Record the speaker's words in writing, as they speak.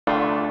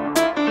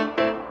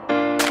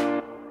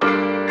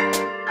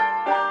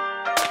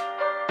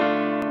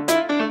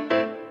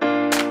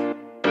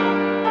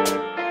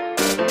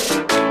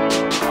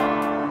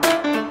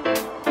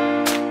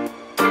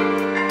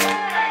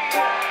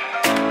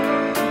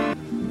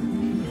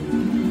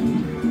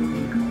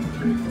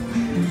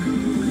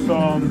So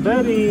I'm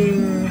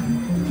betting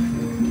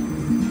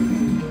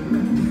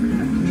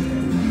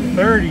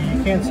 30,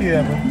 you can't see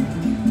that,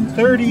 but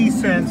 30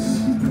 cents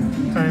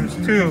times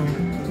 2,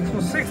 so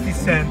 60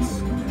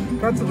 cents.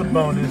 Got to the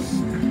bonus.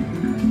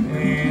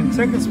 And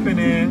second spin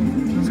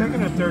in,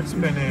 second or third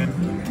spin in.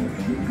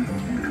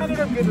 I ended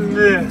up getting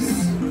this.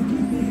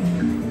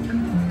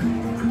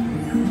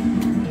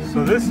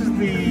 So this is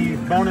the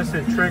bonus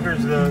that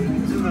triggers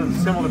this is the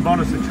symbol that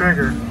bonus the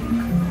trigger.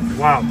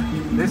 Wow.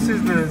 This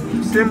is the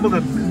symbol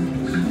that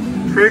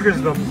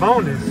triggers the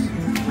bonus.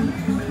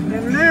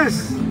 And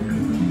this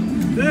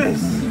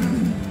is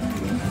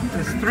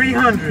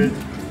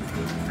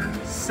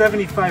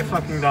 $375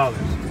 fucking dollars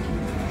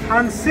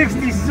on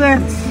 60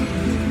 cents.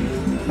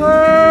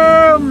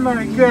 Oh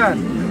my god.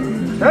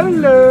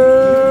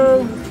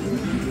 Hello.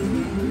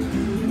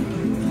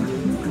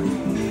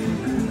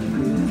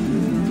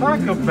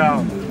 Talk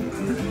about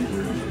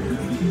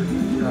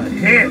a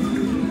hit.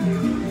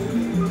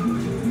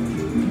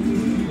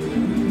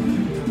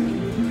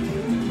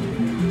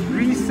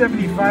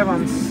 $375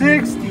 on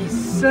 60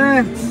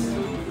 cents.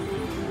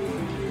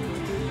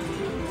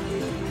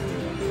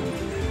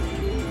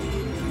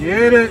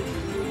 Get it?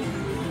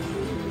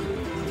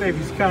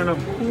 Baby's counting up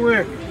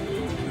quick.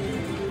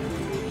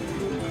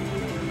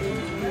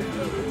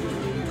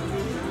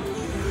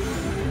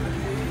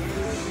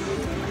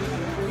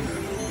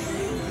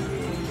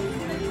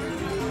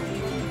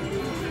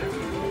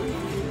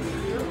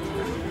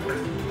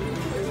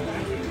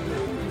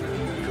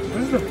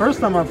 This is the first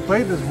time I've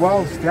played this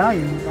Wild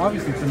Stallion.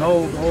 Obviously, it's an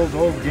old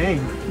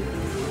game.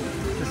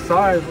 Just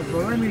saw it,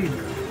 but let me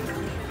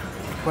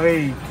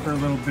play for a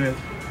little bit.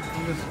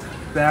 I'll just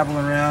dabble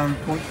around,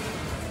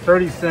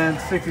 30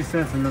 cents, 60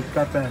 cents, and it's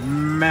got that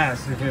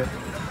massive hit.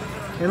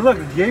 And look,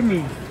 it gave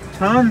me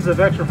tons of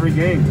extra free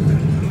games.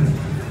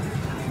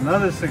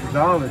 Another $6.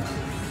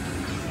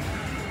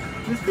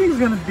 This thing's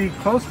gonna be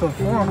close to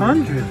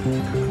 400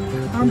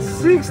 on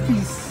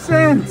 60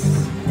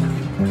 cents.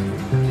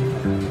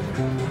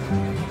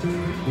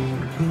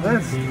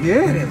 Let's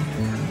get it.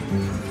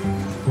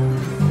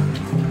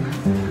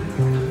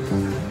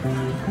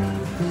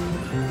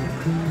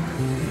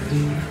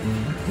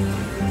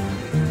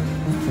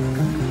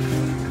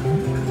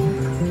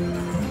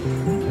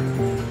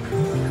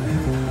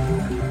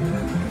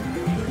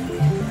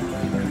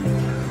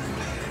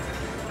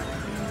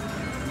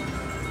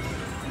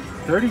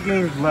 $30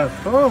 games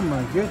left. Oh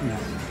my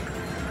goodness.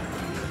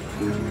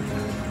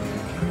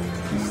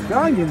 The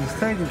Stallion is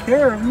taking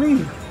care of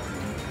me.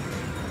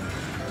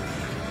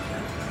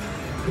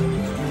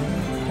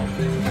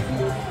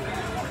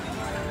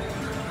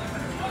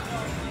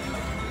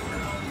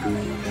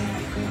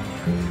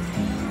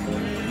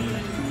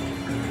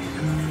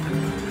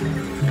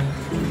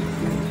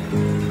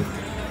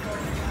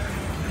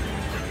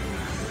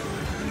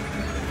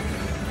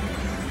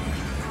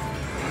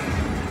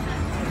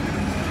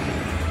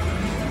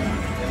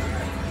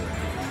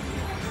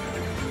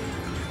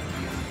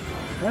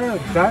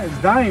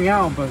 It's dying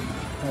out, but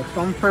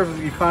I'm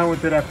perfectly fine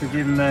with it after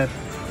getting that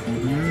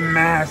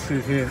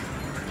massive hit.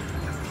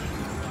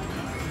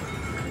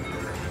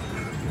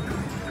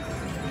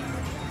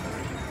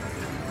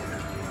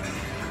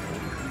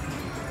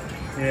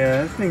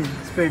 Yeah,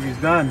 this baby's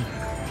done.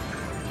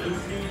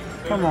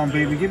 Come on,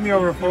 baby, get me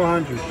over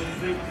 400.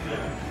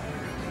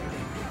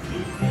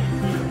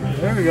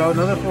 There we go,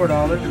 another $4.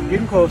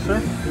 Getting closer.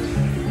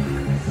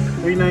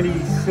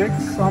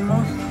 396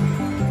 almost.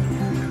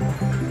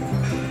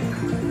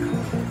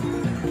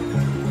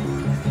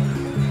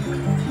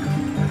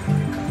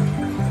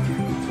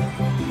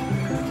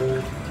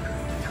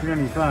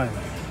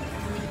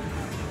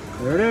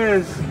 There it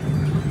is.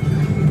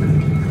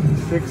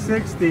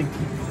 660.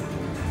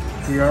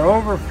 We are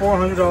over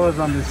 $400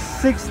 on this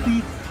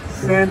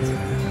 60-cent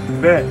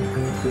bet.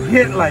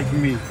 Hit like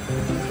me.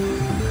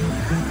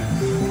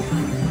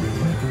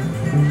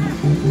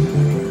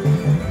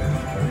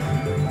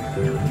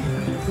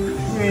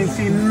 You ain't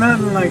seen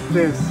nothing like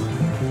this.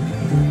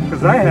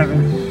 Because I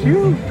haven't.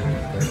 Shoot.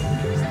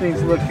 This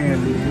thing's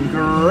looking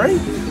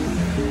great.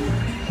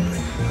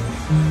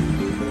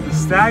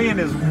 Stallion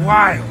is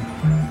wild.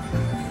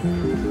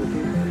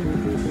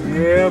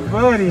 Yeah,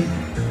 buddy.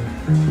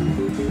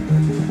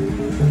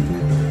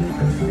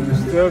 We've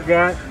still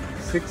got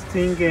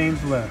 16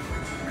 games left.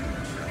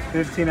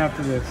 15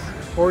 after this.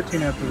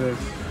 14 after this.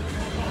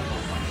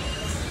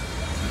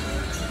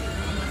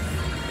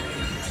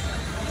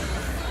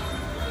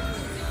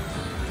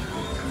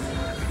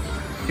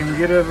 Can we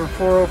get over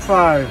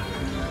 405?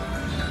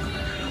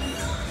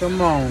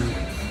 Come on.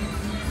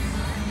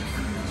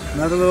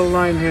 Another little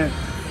line hit.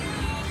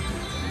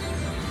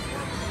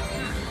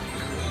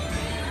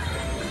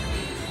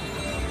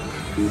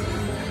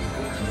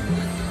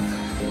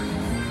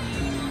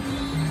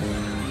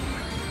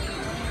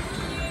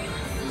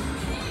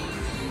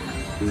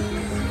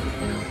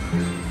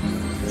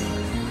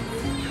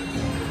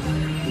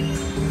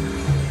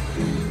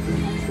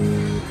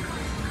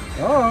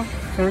 Oh,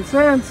 10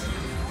 cents.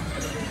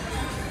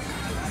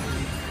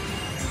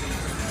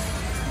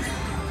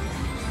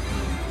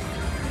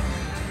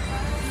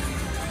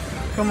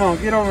 Come on,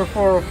 get over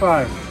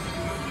 405.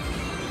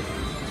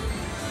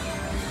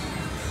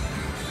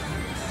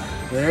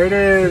 There it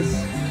is.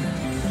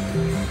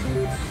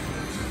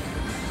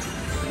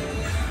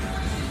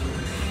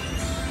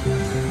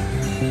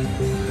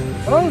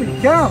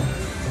 Holy cow!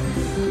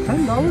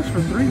 $10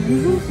 for 3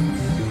 eagles?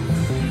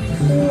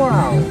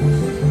 Wow!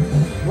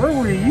 Where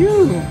were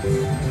you?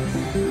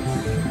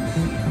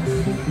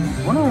 I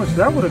wonder how much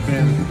that would have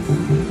been.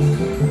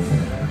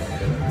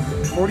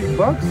 40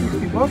 bucks?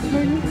 60 bucks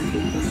maybe?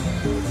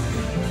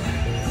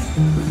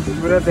 We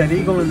would have that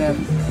eagle in that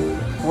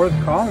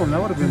 4th column.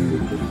 That would have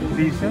been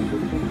decent.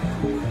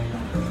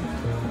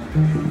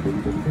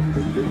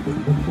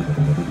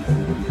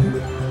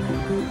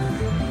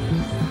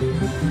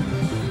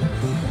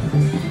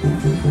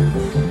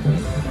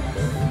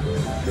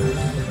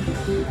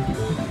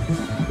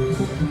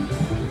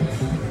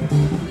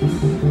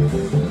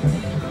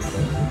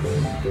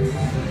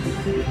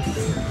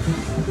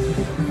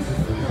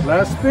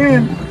 Last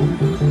spin.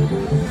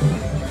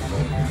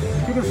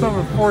 Get us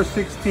over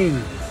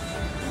 416.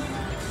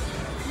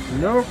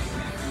 Nope.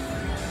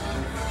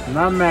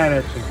 Not mad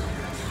at you.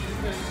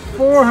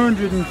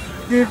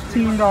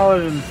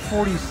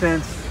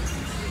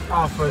 $415.40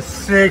 off of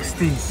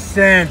 60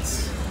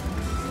 cents.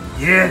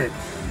 Get it.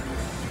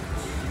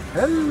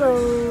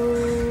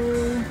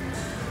 Hello.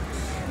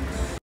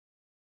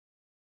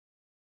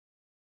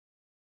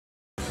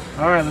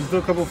 All right, let's do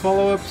a couple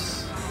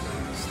follow-ups.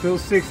 Still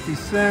 60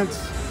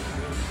 cents.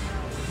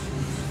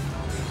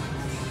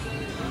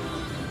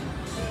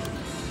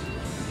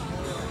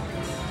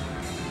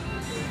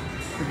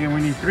 Again,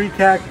 we need 3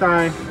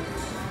 cacti.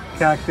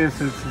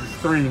 Cactus is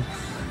 3.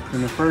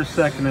 In the 1st,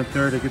 2nd, and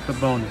 3rd to get the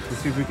bonus.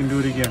 Let's see if we can do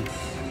it again.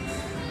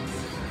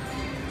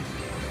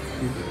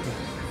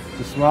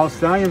 This Wild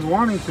Stallion's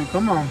wanting to.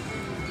 Come on.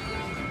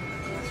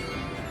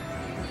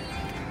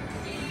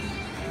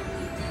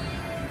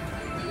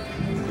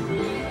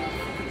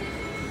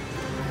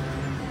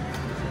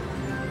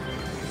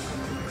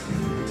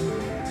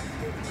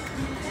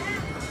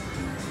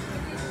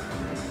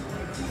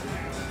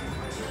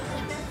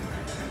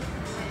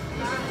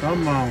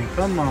 Come on,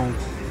 come on.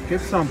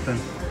 Get something.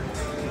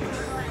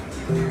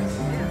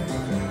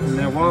 And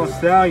that Wild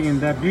Stallion,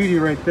 that beauty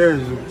right there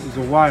is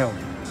a wild.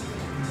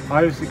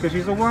 Obviously, because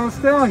she's a Wild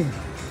Stallion.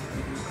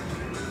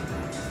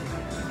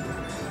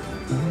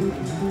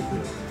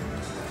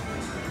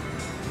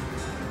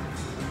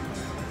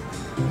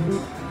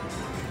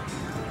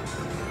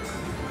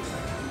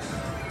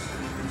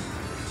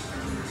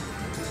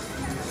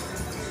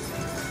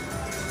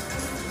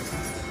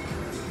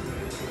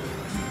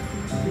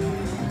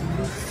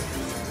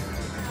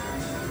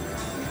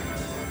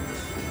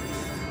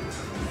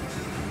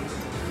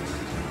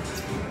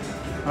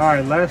 All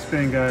right, last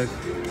spin, guys.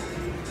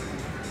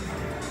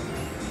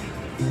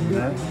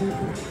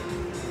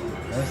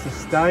 That's the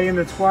stallion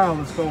that's wild.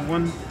 Let's go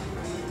one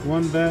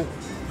bet,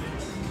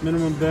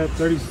 minimum bet,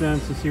 30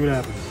 cents. Let's see what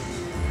happens.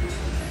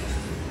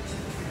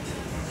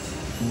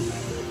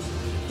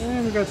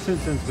 And we got 10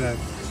 cents back.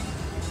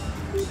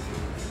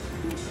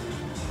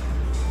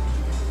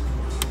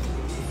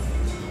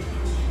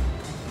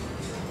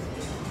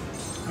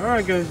 All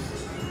right, guys,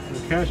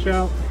 we'll cash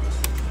out.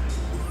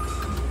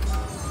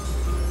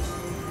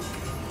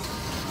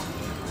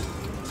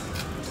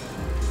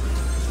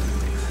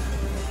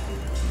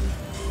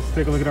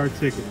 Take a look at our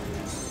ticket.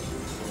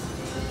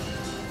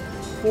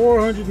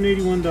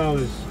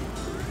 $481.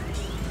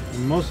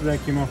 And most of that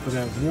came off of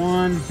that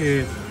one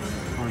hit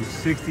on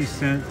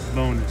 60-cent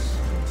bonus.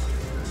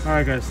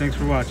 Alright guys, thanks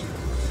for watching.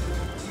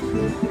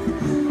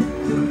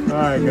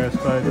 Alright guys,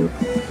 so I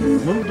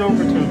moved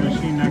over to a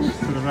machine next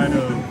to the right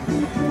of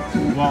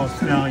Wild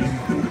Stallion.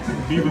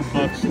 Beaver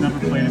Bucks, never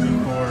played it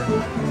before.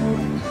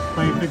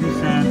 Played 50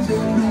 cents,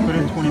 put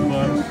in 20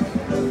 bucks,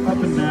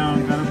 up and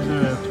down, got up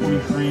to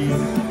 23.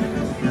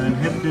 And then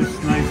hit this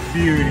nice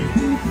beauty.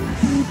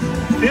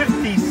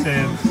 50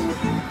 cents.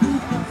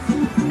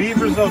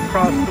 Beavers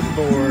across the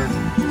board,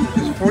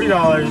 which is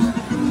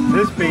 $40.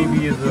 This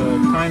baby is a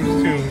times 2.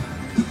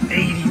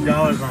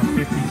 $80 on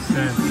 50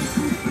 cents.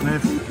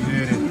 Let's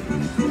get it.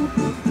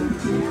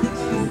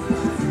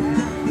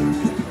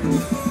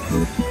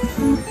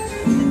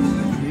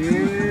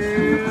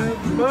 Yeah,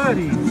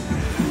 buddy.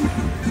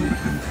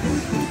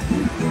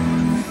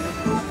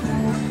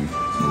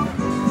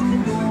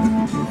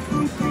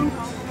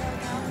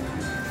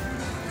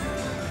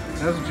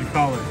 That's what you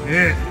call it.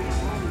 Hit.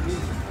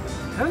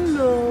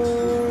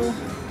 Hello.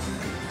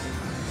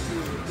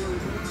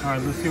 All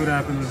right, let's see what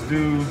happens. Let's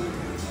do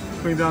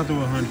clean down to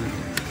 100.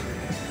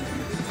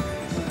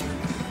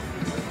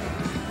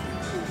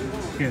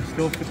 Okay,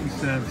 still 50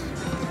 cents.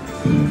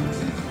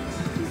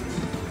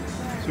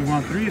 So we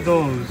want 3 of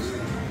those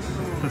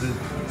for the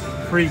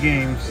free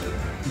games.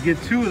 You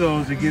get 2 of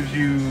those, it gives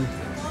you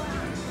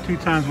 2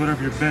 times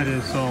whatever your bet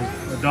is, so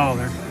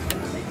 $1.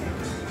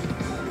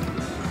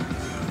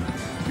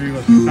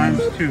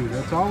 Times 2.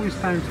 That's always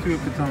times 2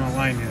 if it's on a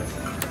line hit.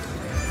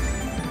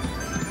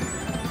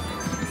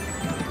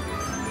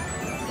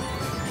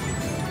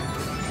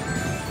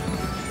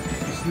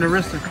 an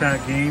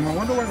Aristocrat game. I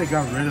wonder why they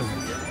got rid of it.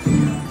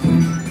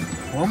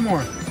 One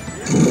more.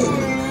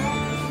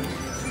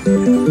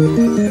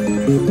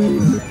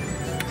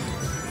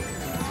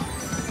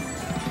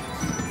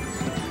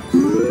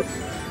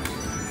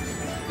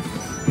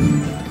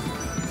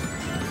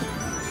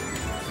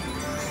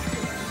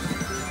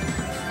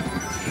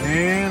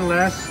 And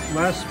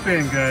last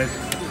spin, guys.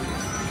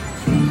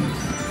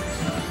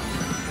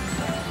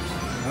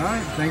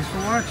 Alright, thanks for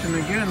watching.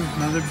 Again,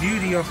 another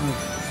beauty off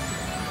of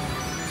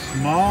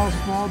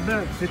small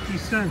bet, 50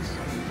 cents.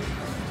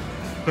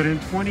 Put in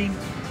 20,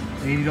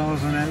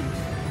 $80 on that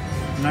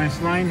nice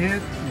line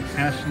hit. And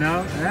cashing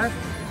out at,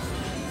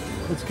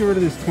 let's get rid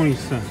of this 20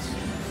 cents.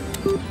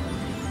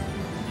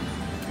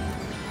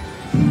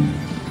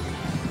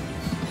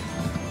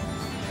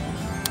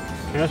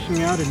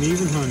 Cashing out an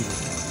even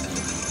 100.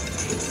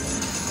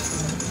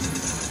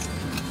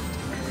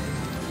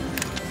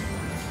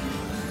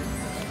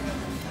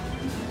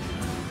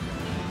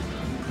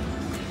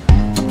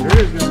 There it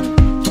is, guys.